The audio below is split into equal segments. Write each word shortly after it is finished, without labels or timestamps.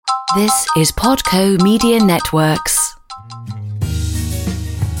This is Podco Media Networks.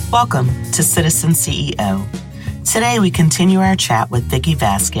 Welcome to Citizen CEO. Today we continue our chat with Vicki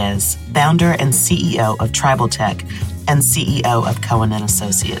Vasquez, founder and CEO of Tribal Tech and CEO of Cowan and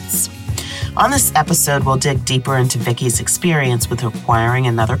Associates. On this episode, we'll dig deeper into Vicki's experience with acquiring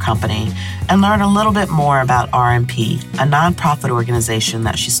another company and learn a little bit more about RMP, a nonprofit organization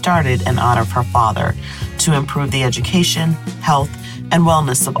that she started in honor of her father to improve the education, health, and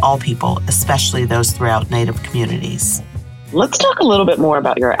wellness of all people, especially those throughout Native communities. Let's talk a little bit more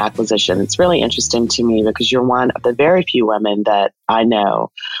about your acquisition. It's really interesting to me because you're one of the very few women that I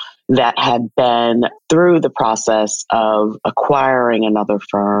know that had been through the process of acquiring another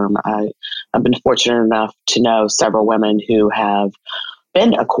firm. I've been fortunate enough to know several women who have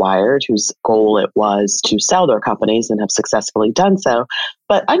been acquired, whose goal it was to sell their companies and have successfully done so.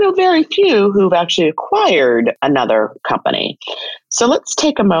 But I know very few who've actually acquired another company. So let's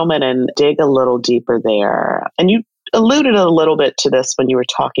take a moment and dig a little deeper there. And you alluded a little bit to this when you were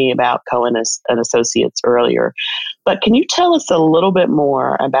talking about Cowan and Associates earlier. But can you tell us a little bit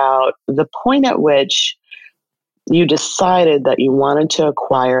more about the point at which you decided that you wanted to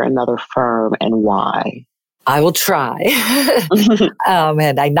acquire another firm and why? I will try.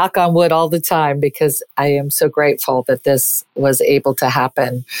 And I knock on wood all the time because I am so grateful that this was able to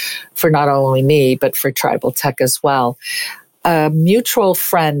happen for not only me, but for Tribal Tech as well. A mutual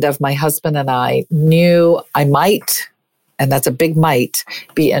friend of my husband and I knew I might, and that's a big might,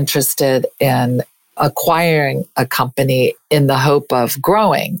 be interested in acquiring a company in the hope of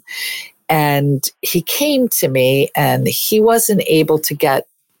growing. And he came to me and he wasn't able to get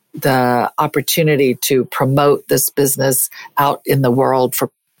the opportunity to promote this business out in the world for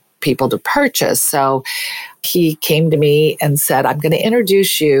people to purchase. So he came to me and said, I'm going to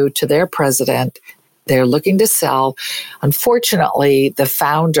introduce you to their president. They're looking to sell. Unfortunately, the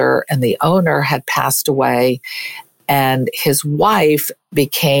founder and the owner had passed away, and his wife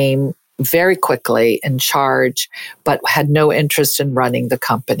became very quickly in charge, but had no interest in running the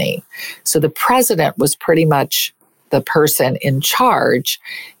company. So the president was pretty much the person in charge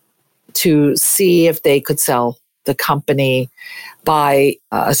to see if they could sell the company by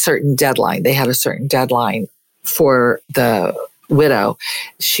a certain deadline. They had a certain deadline for the widow.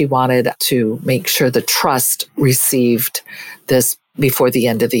 She wanted to make sure the trust received this before the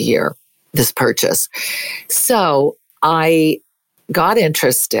end of the year, this purchase. So I got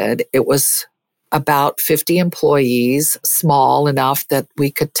interested. It was about 50 employees, small enough that we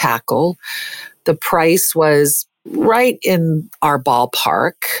could tackle. The price was right in our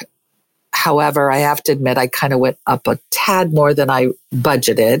ballpark. However, I have to admit, I kind of went up a tad more than I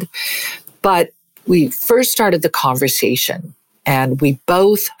budgeted. But we first started the conversation and we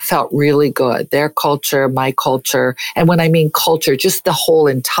both felt really good. Their culture, my culture. And when I mean culture, just the whole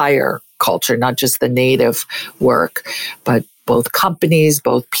entire culture, not just the native work, but both companies,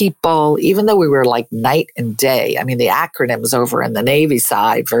 both people, even though we were like night and day. I mean, the acronyms over in the Navy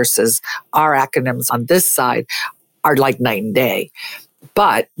side versus our acronyms on this side are like night and day.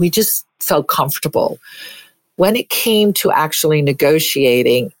 But we just felt comfortable. When it came to actually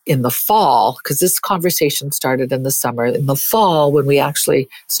negotiating in the fall, because this conversation started in the summer, in the fall, when we actually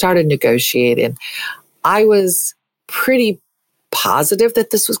started negotiating, I was pretty positive that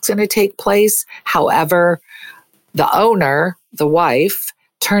this was going to take place. However, the owner, the wife,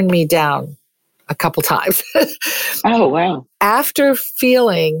 turned me down a couple times. Oh, wow. After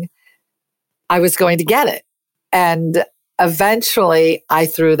feeling I was going to get it. And eventually, I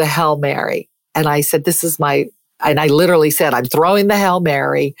threw the Hail Mary and I said, and I literally said, I'm throwing the Hail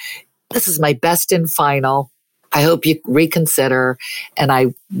Mary. This is my best and final. I hope you reconsider. And I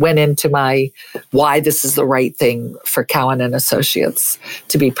went into why this is the right thing for Cowan and Associates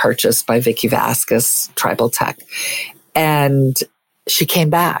to be purchased by Vicki Vasques, Tribal Tech. And she came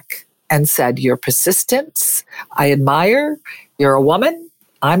back and said, your persistence, I admire. You're a woman.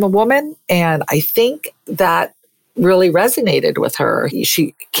 I'm a woman. And I think that really resonated with her.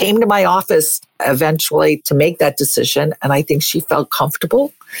 She came to my office eventually to make that decision. And I think she felt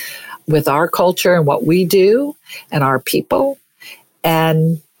comfortable with our culture and what we do and our people.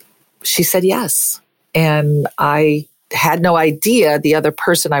 And she said yes. And I had no idea the other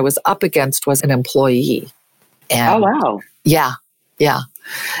person I was up against was an employee. And oh, wow. Yeah.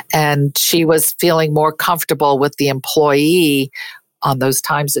 And she was feeling more comfortable with the employee on those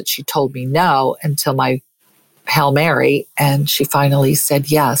times that she told me no until my Hail Mary, and she finally said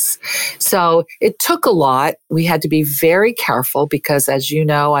yes. So it took a lot. We had to be very careful because, as you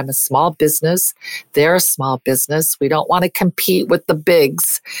know, I'm a small business. They're a small business. We don't want to compete with the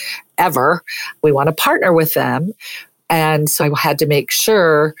bigs ever. We want to partner with them. And so I had to make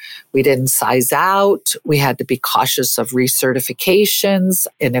sure we didn't size out. We had to be cautious of recertifications.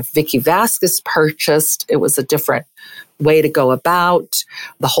 And if Vicki Vasquez purchased, it was a different way to go about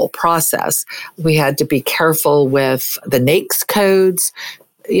the whole process. We had to be careful with the NAICS codes.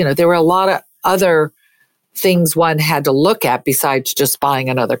 There were a lot of other things one had to look at besides just buying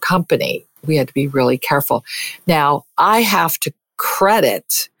another company. We had to be really careful. Now, I have to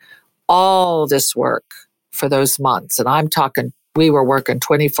credit all this work for those months, and I'm talking, we were working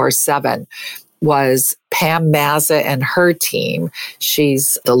 24/7, was Pam Mazza and her team.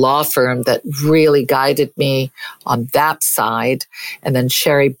 She's the law firm that really guided me on that side. And then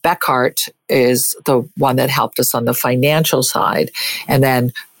Sherry Beckhart is the one that helped us on the financial side. And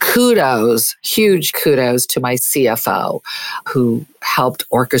then huge kudos to my CFO, who helped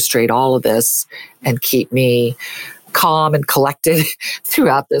orchestrate all of this and keep me calm and collected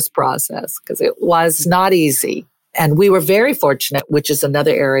throughout this process, because it was not easy. And we were very fortunate, which is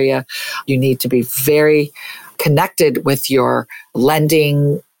another area you need to be very connected with your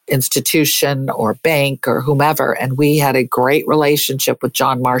lending institution or bank or whomever. And we had a great relationship with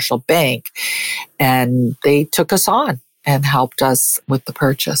John Marshall Bank, and they took us on and helped us with the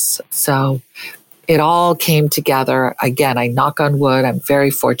purchase. So it all came together. Again, I knock on wood. I'm very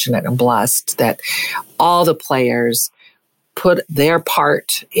fortunate and blessed that all the players put their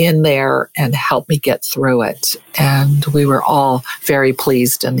part in there and helped me get through it. And we were all very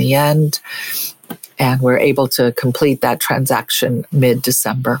pleased in the end. And we're able to complete that transaction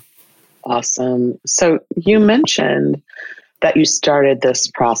mid-December. Awesome. So you mentioned that you started this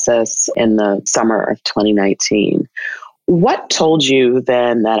process in the summer of 2019. What told you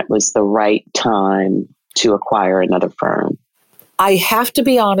then that it was the right time to acquire another firm? I have to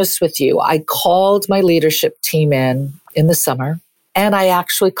be honest with you. I called my leadership team in the summer, and I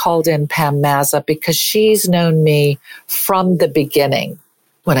actually called in Pam Mazza because she's known me from the beginning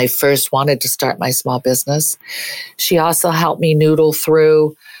when I first wanted to start my small business. She also helped me noodle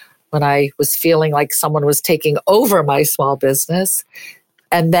through when I was feeling like someone was taking over my small business.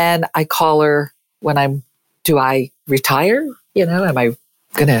 And then I call her when do I retire? Am I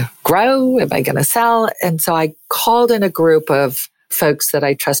going to grow? Am I going to sell? And so I called in a group of folks that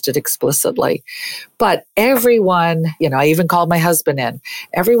I trusted explicitly. But everyone, I even called my husband in.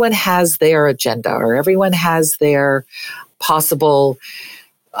 Everyone has their agenda, or everyone has their possible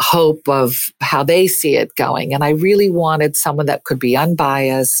hope of how they see it going. And I really wanted someone that could be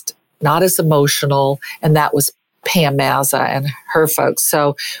unbiased, not as emotional. And that was Pam Mazza and her folks.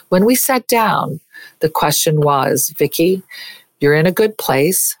 So when we sat down, the question was, Vicki, you're in a good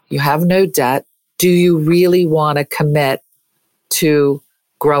place. You have no debt. Do you really want to commit to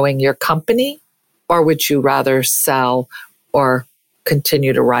growing your company, or would you rather sell or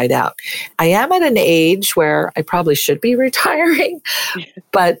continue to ride out? I am at an age where I probably should be retiring,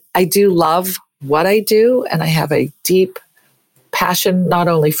 but I do love what I do, and I have a deep passion not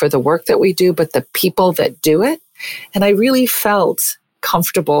only for the work that we do, but the people that do it. And I really felt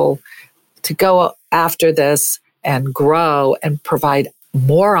comfortable to go after this and grow and provide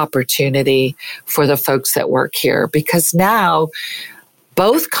more opportunity for the folks that work here, because now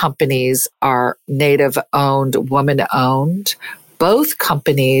both companies are Native owned, woman owned. Both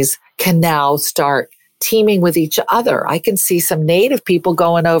companies can now start teaming with each other. I can see some Native people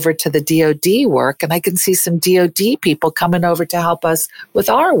going over to the DoD work, and I can see some DoD people coming over to help us with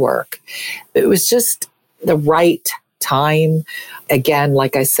our work. It was just the right time. Again,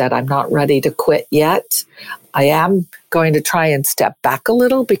 like I said, I'm not ready to quit yet. I am going to try and step back a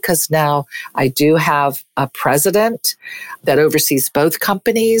little, because now I do have a president that oversees both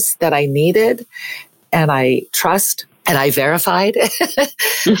companies that I needed, and I trust and I verified.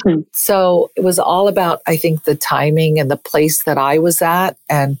 Mm-hmm. So it was all about, I think, the timing and the place that I was at.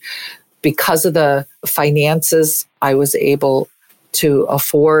 And because of the finances I was able to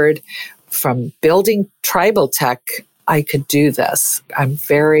afford from building Tribal Tech, I could do this. I'm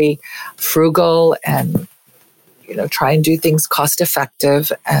very frugal and try and do things cost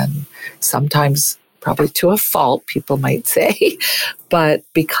effective, and sometimes probably to a fault, people might say. But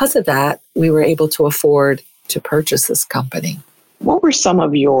because of that, we were able to afford to purchase this company. What were some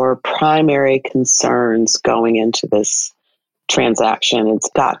of your primary concerns going into this transaction? It's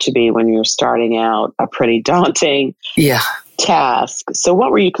got to be, when you're starting out, a pretty daunting task. So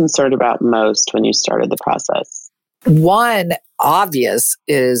what were you concerned about most when you started the process? One obvious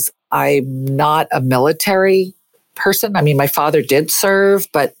is I'm not a military person. I mean, my father did serve,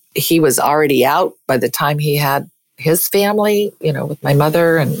 but he was already out by the time he had his family, with my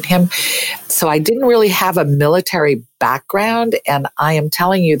mother and him. So I didn't really have a military background. And I am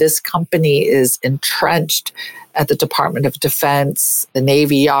telling you, this company is entrenched at the Department of Defense, the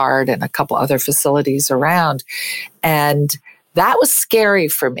Navy Yard, and a couple other facilities around. And that was scary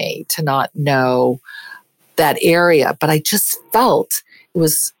for me to not know that area. But I just felt it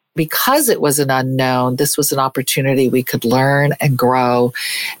was, because it was an unknown, this was an opportunity we could learn and grow.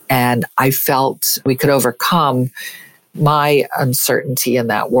 And I felt we could overcome my uncertainty in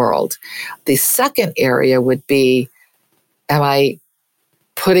that world. The second area would be, am I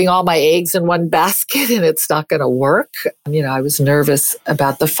putting all my eggs in one basket and it's not going to work? I was nervous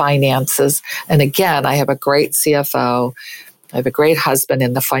about the finances. And again, I have a great CFO. I have a great husband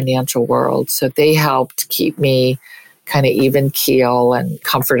in the financial world. So they helped keep me kind of even keel and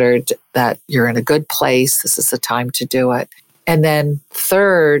comforted that you're in a good place. This is the time to do it. And then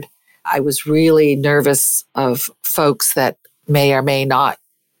third, I was really nervous of folks that may or may not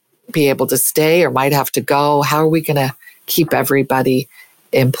be able to stay or might have to go. How are we going to keep everybody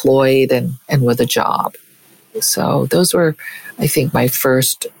employed and with a job? So those were, I think, my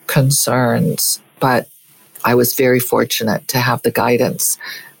first concerns. But I was very fortunate to have the guidance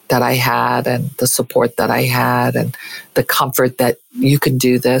that I had and the support that I had and the comfort that you can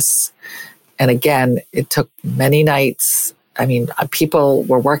do this. And again, it took many nights. People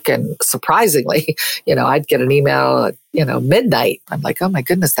were working surprisingly. I'd get an email at, midnight. I'm like, oh my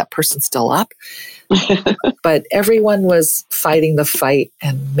goodness, that person's still up. But everyone was fighting the fight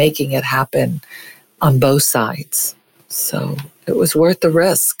and making it happen on both sides. So it was worth the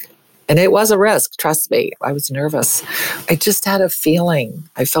risk. And it was a risk, trust me. I was nervous. I just had a feeling.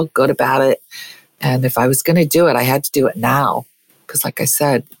 I felt good about it. And if I was going to do it, I had to do it now. Because like I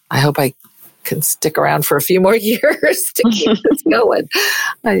said, I hope I can stick around for a few more years to keep this going.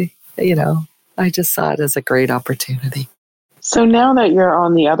 I just saw it as a great opportunity. So now that you're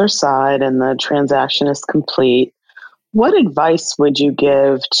on the other side and the transaction is complete, what advice would you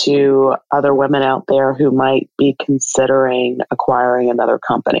give to other women out there who might be considering acquiring another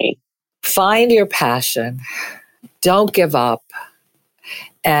company? Find your passion. Don't give up.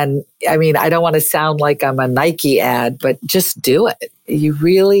 And I don't want to sound like I'm a Nike ad, but just do it. You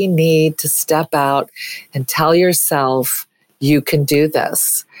really need to step out and tell yourself you can do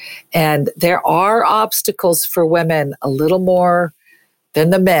this. And there are obstacles for women a little more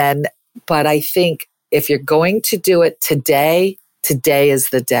than the men. But I think if you're going to do it today, today is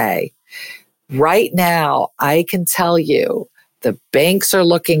the day. Right now, I can tell you the banks are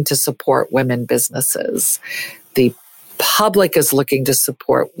looking to support women businesses. The public is looking to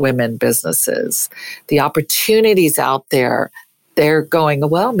support women businesses. The opportunities out there, they're going,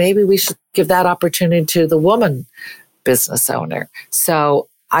 well, maybe we should give that opportunity to the woman business owner. So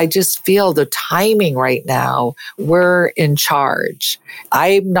I just feel the timing right now, we're in charge.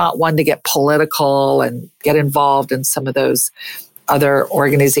 I'm not one to get political and get involved in some of those other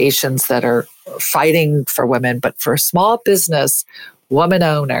organizations that are fighting for women. But for a small business, woman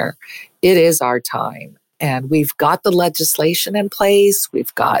owner, it is our time. And we've got the legislation in place.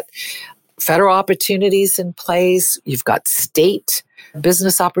 We've got federal opportunities in place. You've got state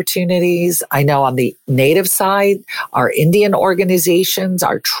business opportunities. I know on the Native side, our Indian organizations,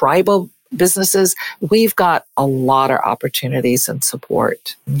 our tribal businesses, we've got a lot of opportunities and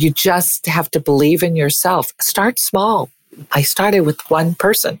support. You just have to believe in yourself. Start small. I started with one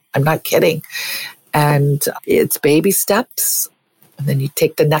person. I'm not kidding. And it's baby steps. And then you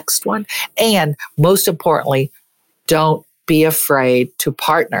take the next one. And most importantly, don't be afraid to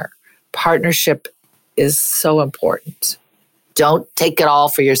partner. Partnership is so important. Don't take it all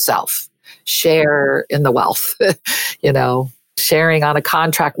for yourself. Share in the wealth. Sharing on a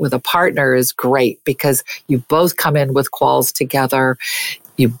contract with a partner is great because you both come in with quals together.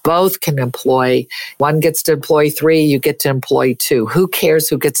 You both can employ. One gets to employ 3, you get to employ 2. Who cares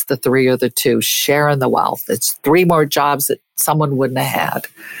who gets the 3 or the 2? Share in the wealth. It's 3 more jobs that someone wouldn't have had.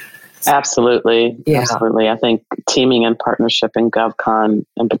 Absolutely. Yeah. Absolutely. I think teaming and partnership in GovCon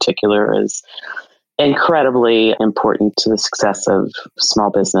in particular is incredibly important to the success of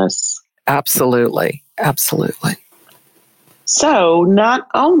small business. Absolutely. Absolutely. So not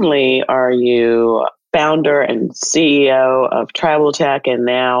only are you founder and CEO of Tribal Tech and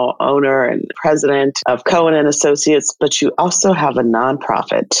now owner and president of Cowan and Associates, but you also have a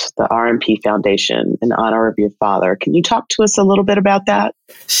nonprofit, the RMP Foundation, in honor of your father. Can you talk to us a little bit about that?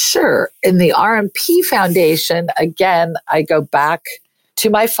 Sure. In the RMP Foundation, again, I go back to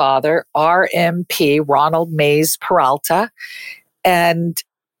my father, RMP, Ronald Mays Peralta, and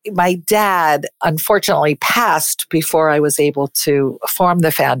my dad unfortunately passed before I was able to form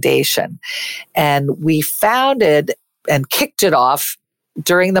the foundation. And we founded and kicked it off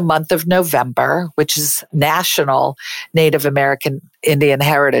during the month of November, which is National Native American Indian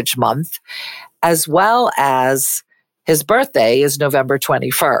Heritage Month, as well as his birthday is November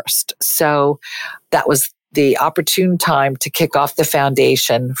 21st. So that was the opportune time to kick off the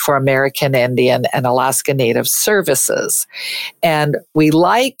Foundation for American Indian and Alaska Native Services. And we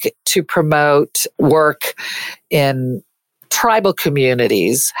like to promote work in tribal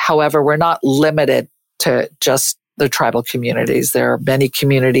communities. However, we're not limited to just the tribal communities. There are many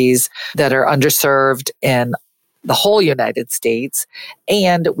communities that are underserved in the whole United States.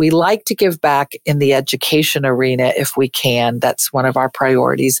 And we like to give back in the education arena if we can. That's one of our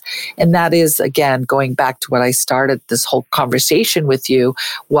priorities. And that is, again, going back to what I started this whole conversation with you,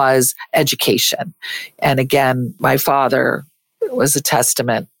 was education. And again, my father was a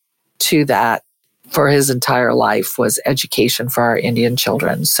testament to that for his entire life, was education for our Indian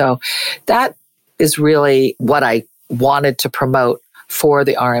children. So that is really what I wanted to promote for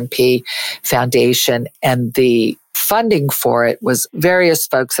the RMP Foundation, and the funding for it was various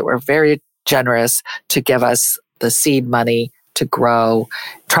folks that were very generous to give us the seed money to grow,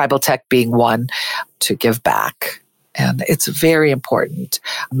 Tribal Tech being one, to give back. And it's very important.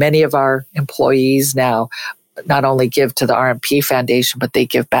 Many of our employees now not only give to the RMP Foundation, but they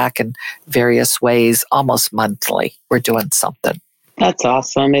give back in various ways, almost monthly. We're doing something. That's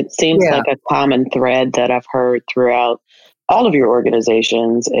awesome. It seems like a common thread that I've heard throughout all of your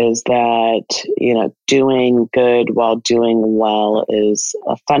organizations is that, doing good while doing well is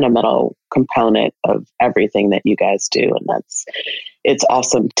a fundamental component of everything that you guys do. And it's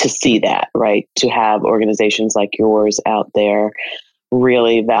awesome to see that, right? To have organizations like yours out there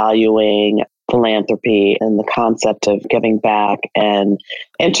really valuing philanthropy and the concept of giving back and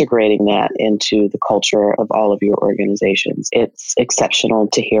integrating that into the culture of all of your organizations. It's exceptional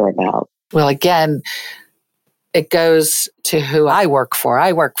to hear about. Well, again, it goes to who I work for.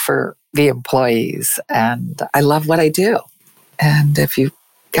 I work for the employees, and I love what I do. And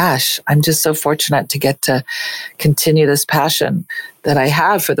I'm just so fortunate to get to continue this passion that I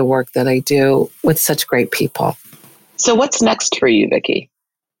have for the work that I do with such great people. So what's next for you, Vicki?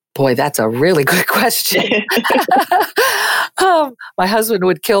 Boy, that's a really good question. My husband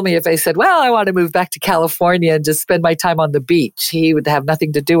would kill me if I said, well, I want to move back to California and just spend my time on the beach. He would have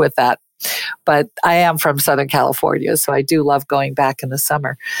nothing to do with that. But I am from Southern California, so I do love going back in the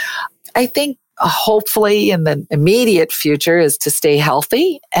summer. I think hopefully in the immediate future is to stay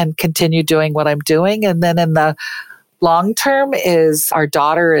healthy and continue doing what I'm doing. And then in the long term is our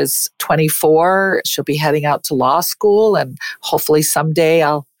daughter is 24. She'll be heading out to law school, and hopefully someday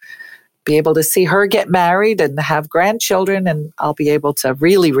I'll be able to see her get married and have grandchildren, and I'll be able to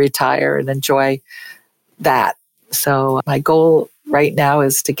really retire and enjoy that. So my goal right now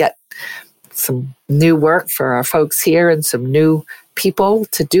is to get some new work for our folks here and some new people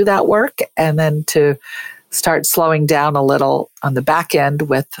to do that work, and then to start slowing down a little on the back end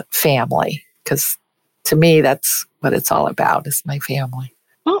with family, because to me, that's what it's all about, is my family.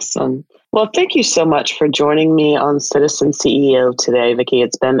 Awesome. Well, thank you so much for joining me on Citizen CEO today, Vicki.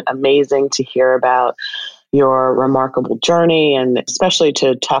 It's been amazing to hear about your remarkable journey, and especially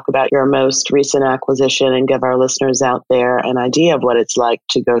to talk about your most recent acquisition and give our listeners out there an idea of what it's like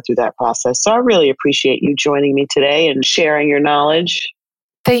to go through that process. So I really appreciate you joining me today and sharing your knowledge.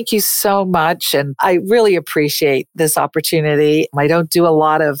 Thank you so much. And I really appreciate this opportunity. I don't do a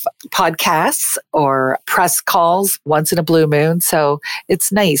lot of podcasts or press calls once in a blue moon. So it's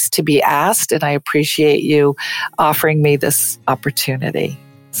nice to be asked. And I appreciate you offering me this opportunity.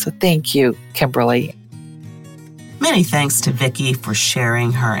 So thank you, Kimberly. Many thanks to Vicki for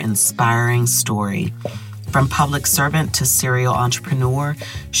sharing her inspiring story. From public servant to serial entrepreneur,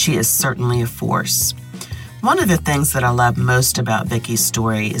 she is certainly a force. One of the things that I love most about Vicki's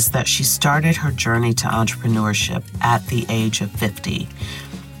story is that she started her journey to entrepreneurship at the age of 50.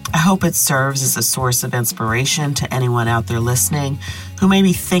 I hope it serves as a source of inspiration to anyone out there listening who may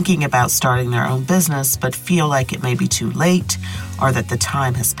be thinking about starting their own business but feel like it may be too late or that the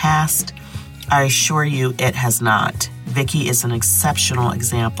time has passed. I assure you it has not. Vicki is an exceptional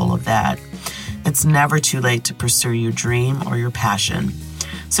example of that. It's never too late to pursue your dream or your passion.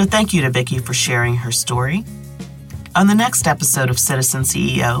 So thank you to Vicki for sharing her story. On the next episode of Citizen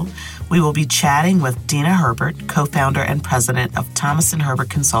CEO, we will be chatting with Dina Herbert, co-founder and president of Thomas & Herbert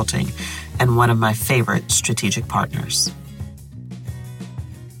Consulting and one of my favorite strategic partners.